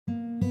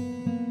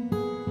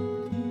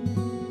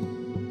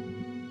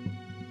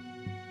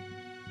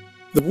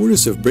The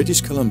waters of British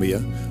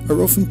Columbia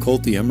are often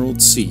called the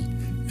Emerald Sea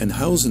and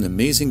house an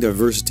amazing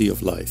diversity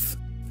of life.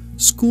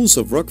 Schools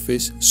of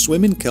rockfish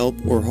swim in kelp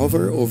or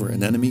hover over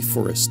anemone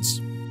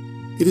forests.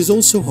 It is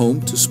also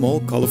home to small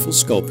colorful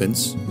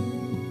sculpins,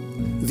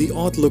 the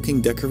odd-looking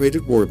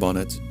decorated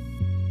warbonnet,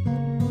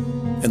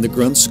 and the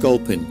grunt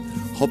sculpin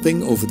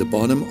hopping over the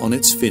bottom on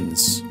its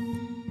fins.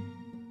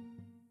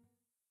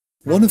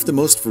 One of the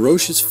most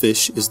ferocious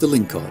fish is the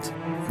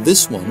lingcod.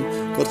 This one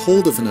got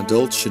hold of an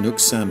adult Chinook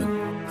salmon.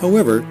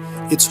 However,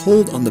 its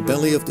hold on the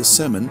belly of the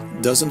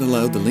salmon doesn't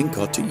allow the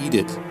lingcod to eat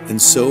it,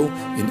 and so,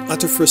 in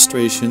utter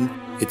frustration,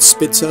 it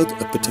spits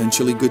out a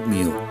potentially good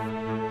meal.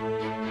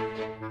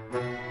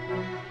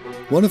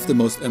 One of the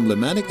most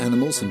emblematic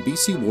animals in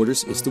BC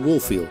waters is the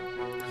wolf eel.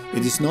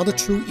 It is not a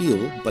true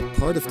eel, but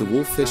part of the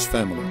wolffish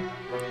family.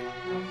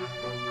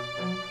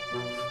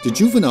 The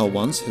juvenile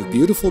ones have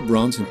beautiful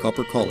bronze and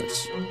copper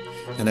collars,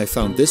 and I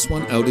found this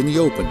one out in the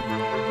open.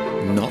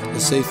 Not a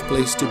safe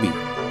place to be.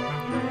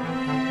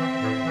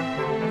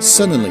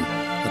 Suddenly,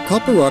 a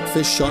copper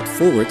rockfish shot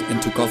forward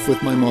and took off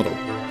with my model.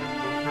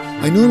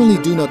 I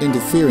normally do not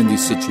interfere in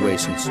these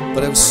situations,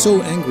 but I was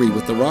so angry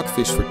with the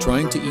rockfish for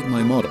trying to eat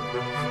my model,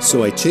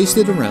 so I chased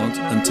it around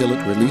until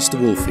it released the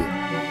wolf eel.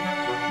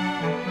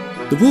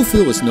 The wolf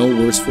eel was no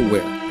worse for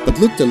wear, but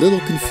looked a little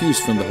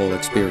confused from the whole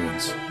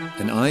experience,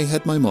 and I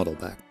had my model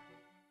back.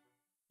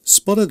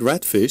 Spotted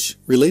ratfish,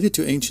 related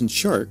to ancient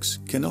sharks,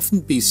 can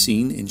often be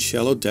seen in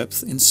shallow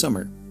depth in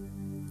summer.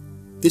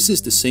 This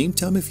is the same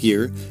time of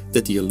year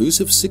that the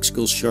elusive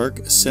six-gill shark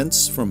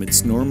ascends from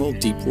its normal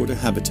deepwater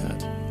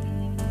habitat.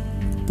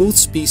 Both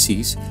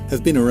species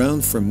have been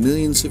around for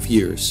millions of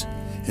years,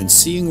 and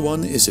seeing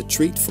one is a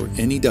treat for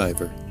any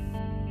diver.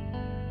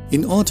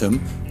 In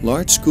autumn,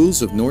 large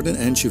schools of northern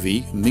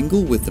anchovy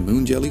mingle with the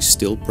moon jellies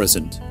still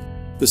present.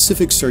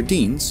 Pacific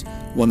sardines,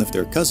 one of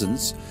their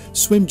cousins,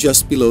 swim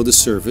just below the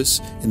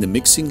surface in the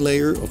mixing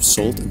layer of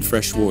salt and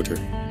fresh water.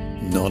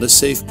 Not a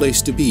safe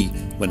place to be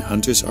when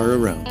hunters are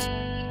around.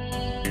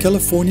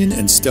 Californian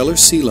and Steller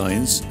sea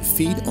lions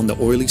feed on the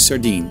oily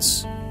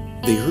sardines.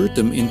 They herd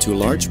them into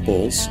large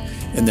bowls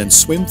and then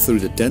swim through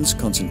the dense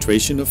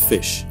concentration of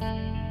fish.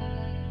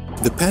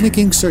 The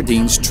panicking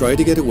sardines try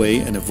to get away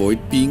and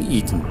avoid being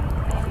eaten,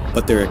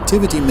 but their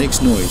activity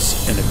makes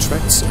noise and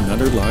attracts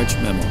another large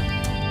mammal.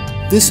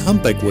 This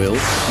humpback whale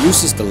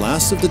uses the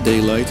last of the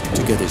daylight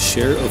to get his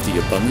share of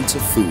the abundance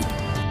of food.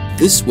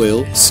 This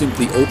whale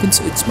simply opens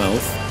its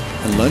mouth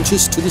and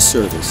lunges to the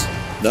surface,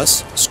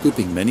 thus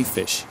scooping many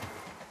fish.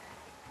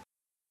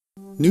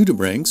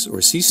 Nudibranchs,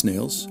 or sea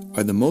snails,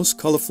 are the most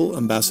colorful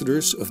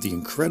ambassadors of the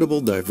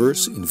incredible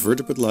diverse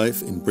invertebrate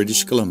life in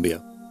British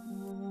Columbia.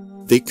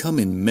 They come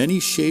in many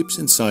shapes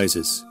and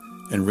sizes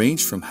and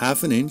range from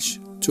half an inch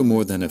to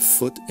more than a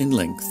foot in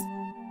length.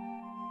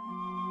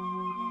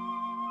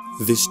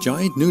 This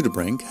giant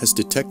nudibranch has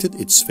detected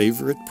its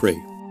favorite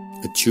prey,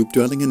 a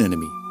tube-dwelling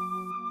anemone.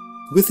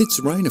 With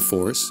its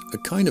rhinophores, a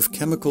kind of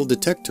chemical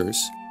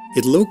detectors,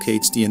 it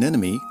locates the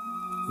anemone,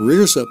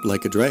 rears up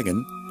like a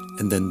dragon,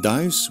 and then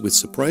dives with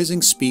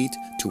surprising speed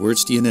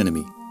towards the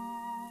anemone.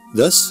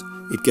 Thus,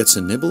 it gets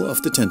a nibble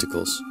of the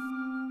tentacles.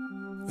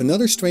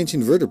 Another strange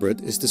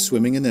invertebrate is the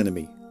swimming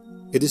anemone.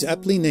 It is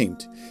aptly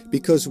named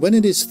because when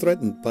it is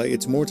threatened by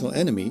its mortal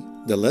enemy,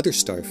 the leather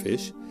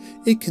starfish,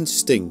 it can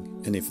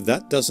sting, and if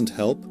that doesn't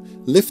help,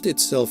 lift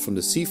itself from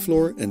the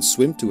seafloor and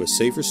swim to a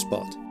safer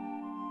spot.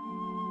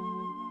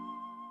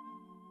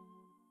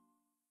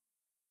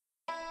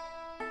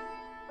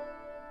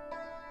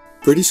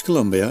 British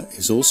Columbia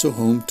is also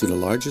home to the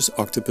largest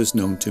octopus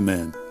known to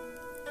man,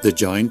 the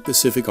giant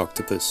Pacific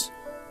octopus.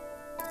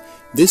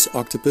 This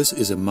octopus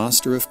is a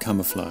master of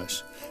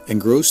camouflage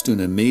and grows to an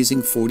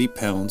amazing 40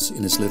 pounds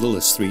in as little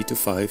as 3 to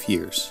 5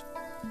 years.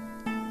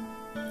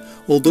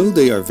 Although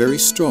they are very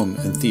strong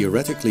and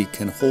theoretically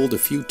can hold a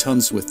few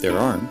tons with their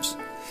arms,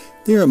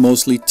 they are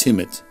mostly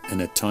timid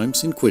and at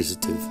times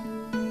inquisitive.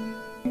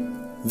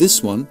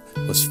 This one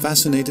was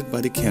fascinated by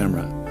the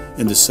camera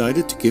and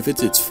decided to give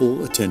it its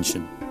full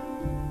attention.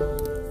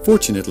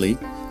 Fortunately,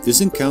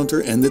 this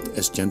encounter ended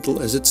as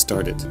gentle as it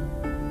started.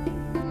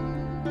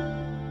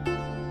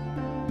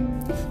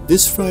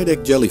 This fried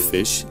egg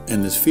jellyfish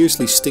and this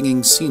fiercely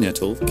stinging sea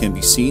nettle can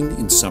be seen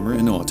in summer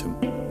and autumn.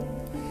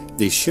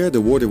 They share the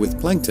water with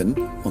plankton,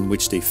 on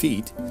which they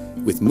feed,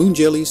 with moon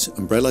jellies,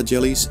 umbrella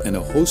jellies and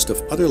a host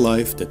of other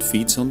life that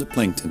feeds on the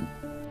plankton.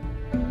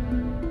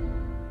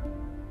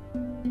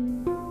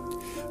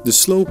 The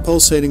slow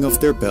pulsating of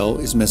their bell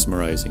is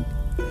mesmerizing,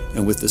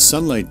 and with the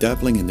sunlight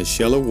dappling in the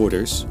shallow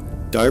waters,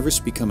 divers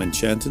become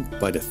enchanted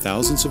by the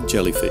thousands of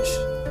jellyfish.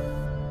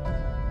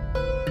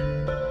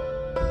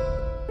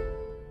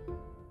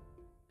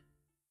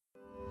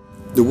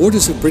 The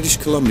waters of British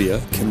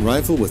Columbia can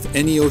rival with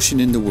any ocean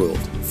in the world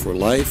for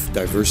life,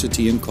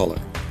 diversity and color.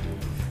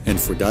 And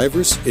for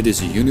divers, it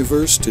is a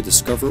universe to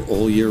discover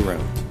all year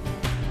round.